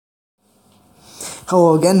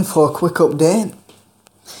Hello again for a quick update.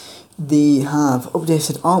 They have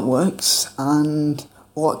updated artworks and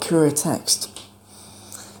a lot of clearer text.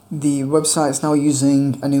 The website is now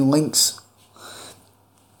using a new links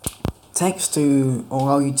text to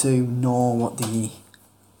allow you to know what the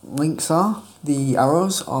links are, the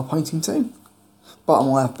arrows are pointing to. Bottom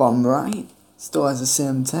left, bottom right, still has the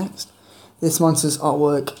same text. This monster's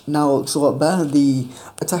artwork now looks a lot better. The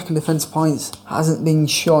attack and defense points hasn't been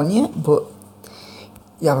shown yet, but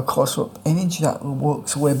you have a close-up image that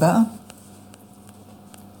works way better.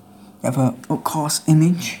 You have an up-close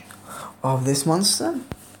image of this monster,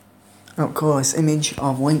 an up-close image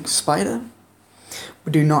of Link's spider.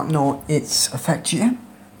 We do not know its effect yet.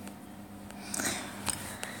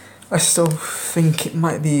 I still think it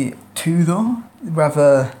might be 2 though. We have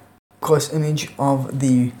a close image of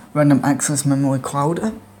the random access memory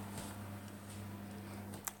clouder.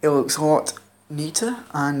 It looks a lot neater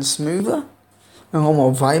and smoother and a lot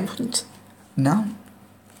more vibrant now.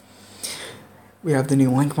 We have the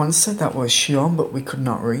new Link monster that was shown but we could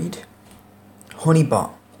not read.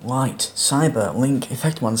 Honeybot, Light, Cyber, Link,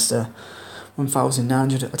 Effect Monster,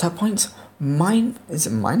 1900 attack points. Is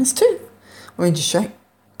it -2? Let me just check.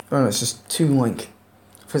 Oh no, it's just 2 Link.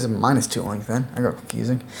 If it's a -2 Link then, I got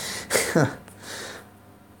confusing.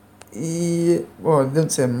 Yeah, well, it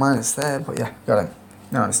didn't say a minus there, but yeah, got it.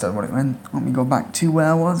 Now I understand what it meant. Let me go back to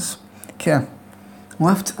where I was. Okay,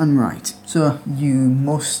 left and right. So you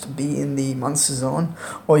must be in the monster zone,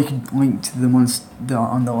 or you can link to the monster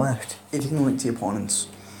on the left. If you can link to your opponents.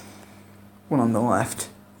 One on the left,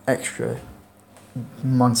 extra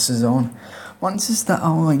monster zone. Monsters that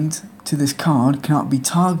are linked to this card cannot be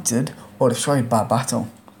targeted or destroyed by battle.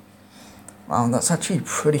 Wow, that's actually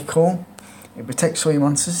pretty cool. It protects all your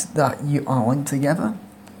monsters that you are linked together.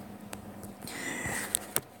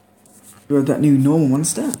 We have that new normal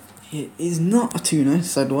monster. It is not a tuner,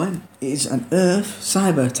 sadly. It is an Earth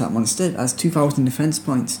cyber attack monster. It has 2000 defense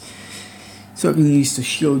points. So it can be used to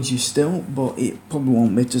shield you still, but it probably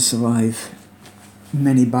won't be able to survive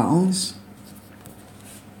many battles.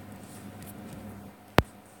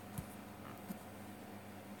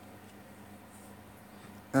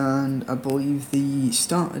 And I believe the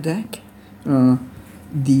starter deck, oh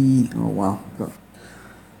wow,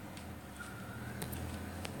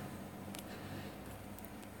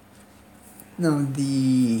 now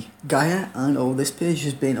the Gaia and all this page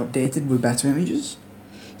has been updated with better images.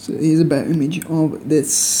 So here's a better image of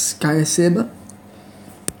this Gaia Saber.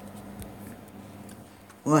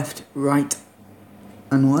 Left, right,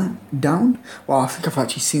 and left, down. Wow, I think I've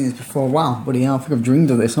actually seen this before. Wow, buddy hell, I think I've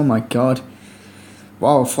dreamed of this. Oh my god.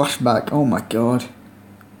 Wow, flashback. Oh my god.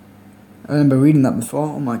 I remember reading that before.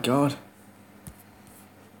 Oh my god.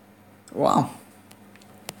 Wow.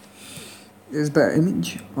 Here's a better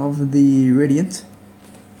image of the Radiant.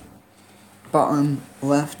 Bottom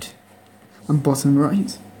left and bottom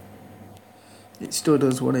right. It still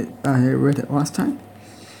does what I read it last time.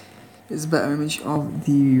 Here's a better image of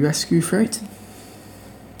the Rescue Freight.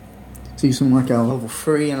 So you something like a level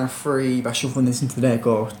 3 and a 3 by shuffling this into the deck,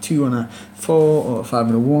 or 2 and a 4, or a 5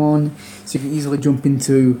 and a 1. So you can easily jump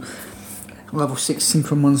into level 6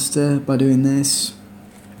 Synchro Monster by doing this.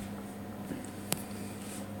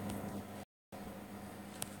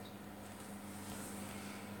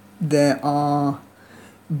 There are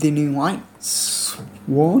the new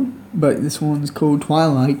lightsworn, but this one's called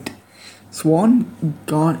twightsworn.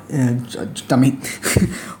 God, damn it.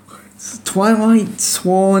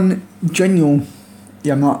 Twightsworn Genial.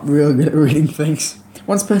 Yeah, I'm not really good at reading things.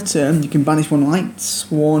 Once per turn, you can banish one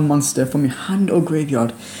lightsworn monster from your hand or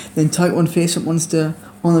graveyard. Then target one face-up monster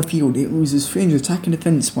on the field. It loses 300 attack and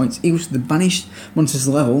defense points equal to the banished monster's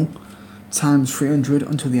level times 300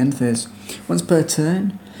 until the end phase. Once per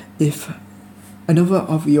turn, if another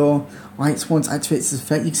of your lightsworns activates this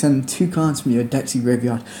effect, you can send 2 cards from your deck to your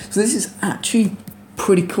graveyard. So this is actually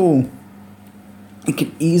pretty cool. You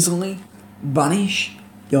can easily banish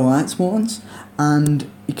your lightsworns, and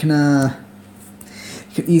you can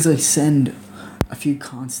easily send a few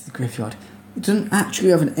cards to the graveyard. It doesn't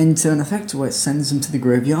actually have an end turn effect where it sends them to the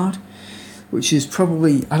graveyard, which is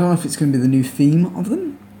probably, I don't know if it's going to be the new theme of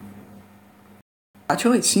them.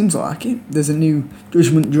 Actually, it seems like it. There's a new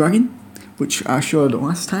Judgment Dragon, which I showed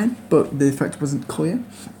last time, but the effect wasn't clear.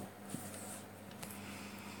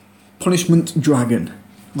 Punishment Dragon,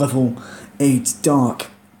 level 8 Dark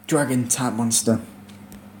Dragon type monster.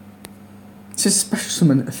 It's a special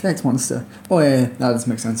summon effect monster. Oh yeah, that does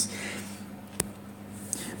make sense.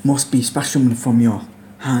 Must be special summoned from your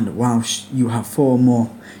hand whilst you have 4 more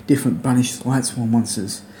different banished lightsworn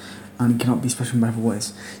monsters and cannot be special in other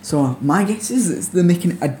ways. So my guess is that they're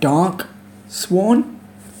making a dark lightsworn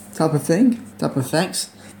type of thing, type of effects.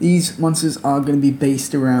 These monsters are going to be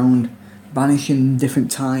based around banishing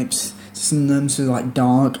different types. Some of them, so like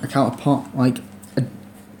dark, a counterpart, like a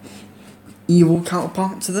evil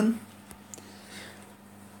counterpart to them.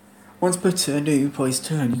 Once per turn during your player's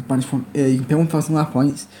turn, you can banish one. You can pay 1,000 life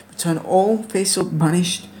points. Return all face-up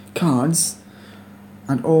banished cards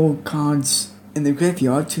and all cards in the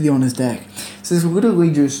graveyard to the owner's deck. So this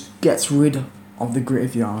literally just gets rid of the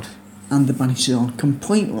graveyard and the banished zone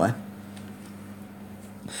completely.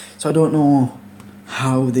 So I don't know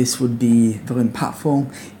how this would be very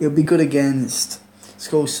impactful. It would be good against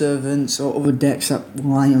Skull Servants or other decks that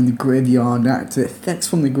rely on the graveyard, that activate effects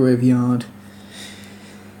from the graveyard.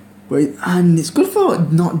 And it's good for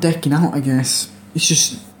not decking out, I guess. It's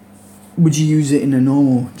just, would you use it in a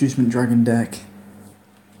normal Judgment Dragon deck?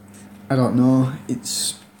 I don't know.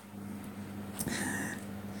 It's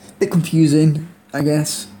a bit confusing, I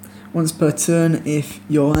guess. Once per turn, if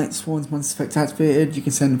your lightsworn's monster effect activated, you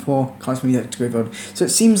can send 4 cards from your deck to graveyard. So it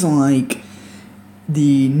seems like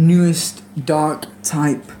the newest dark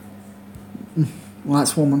type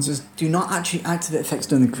lightsworn monsters do not actually activate effects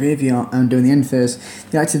during the graveyard and during the end phase.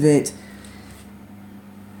 They activate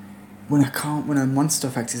when a monster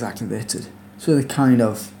effect is activated. So they kind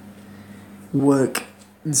of work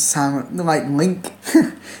in they're like Link.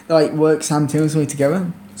 They like work simultaneously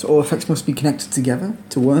together. So all effects must be connected together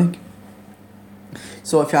to work.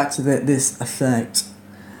 So if you activate this effect,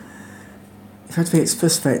 if you activate its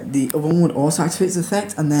first effect, the other one would also activate its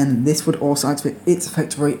effect, and then this would also activate its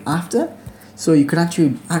effect right after. So you could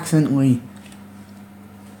actually accidentally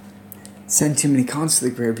send too many cards to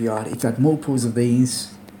the graveyard if you had multiples of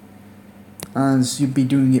these, as you'd be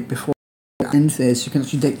doing it before the end phase. You can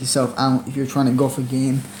actually deck yourself out if you're trying to go for a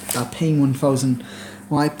game by paying 1,000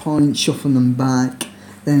 life points, shuffling them back,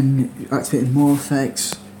 then activating more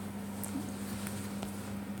effects.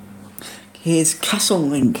 Here's Castle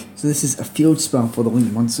Link. So this is a field spell for the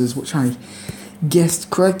Link monsters, which I guessed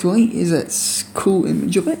correctly. Is a cool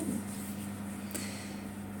image of it.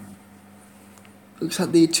 Looks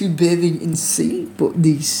like they're two bathing in sea, but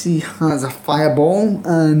the sea has a fireball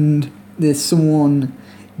and there's someone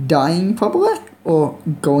dying probably, or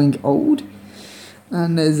going old.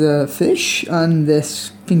 And there's a fish, and I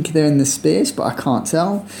think they're in the space, but I can't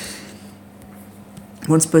tell.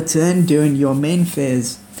 Once per turn, during your main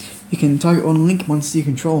phase, you can target one Link monster you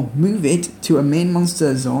control. Move it to a main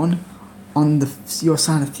monster zone on your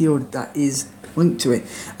side of the field that is linked to it.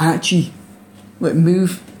 I actually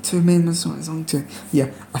move to a main monster it's linked to.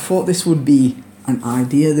 Yeah, I thought this would be an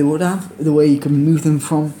idea they would have, the way you can move them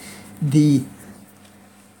from the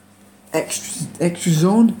extra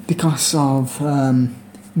zone because of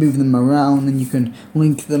moving them around, and you can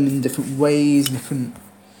link them in different ways,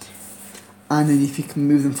 and then if you can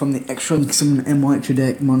move them from the extra, you can summon M extra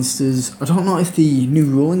deck monsters. I don't know if the new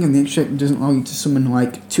ruling on the extra deck doesn't allow you to summon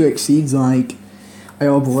like 2 exceeds, like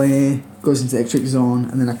Iobale goes into the extra zone,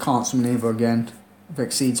 and then I can't summon ever again if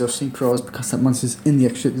exceeds or synchros because that monster's in the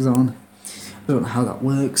extra zone. I don't know how that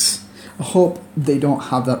works. I hope they don't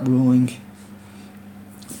have that ruling,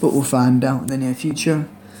 but we'll find out in the near future.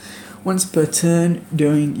 Once per turn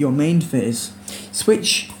during your main phase,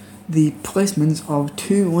 switch the placements of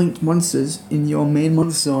 2 linked monsters in your main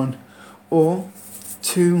monster zone, or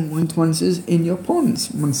 2 linked monsters in your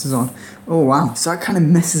opponent's monster zone. Oh wow, so that kind of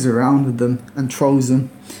messes around with them and trolls them.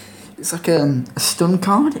 It's like a stun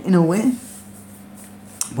card in a way,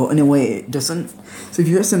 but in a way it doesn't. So if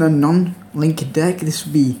you're in a non-linked deck, this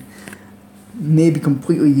would be maybe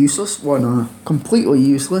completely useless. Well, no, completely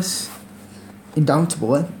useless,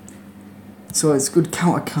 undoubtedly. So it's a good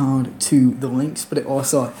counter card to the links, but it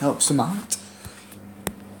also helps them out.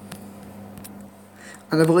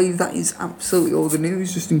 And I believe that is absolutely all the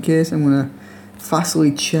news, just in case I'm going to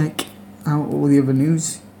fastly check out all the other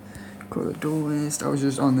news. Got the door list, I was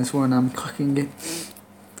just on this one, I'm clicking it.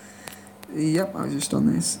 Yep, I was just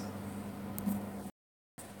on this.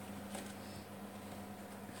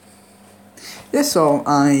 Yeah, so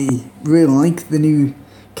I really like the new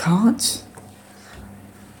cards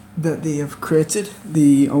that they have created.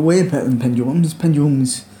 They are way better than pendulums.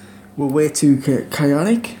 Pendulums were way too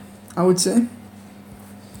chaotic, I would say.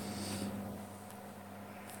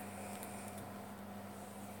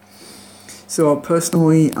 So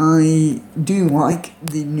personally, I do like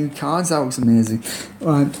the new cards. That looks amazing.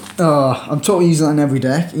 I'm totally using that in every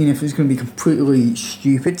deck, even if it's going to be completely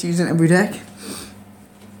stupid to use it in every deck.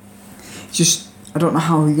 It's just, I don't know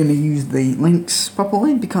how you're going to use the links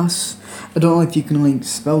properly, because I don't know if you can link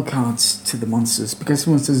spell cards to the monsters, because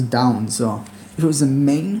the monster's down. So if it was the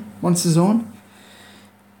main monster zone,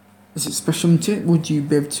 is it special to it? Would you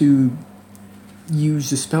be able to use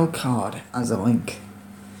the spell card as a link?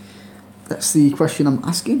 That's the question I'm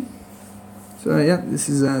asking. So yeah, this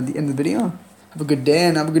is the end of the video. Have a good day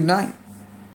and have a good night.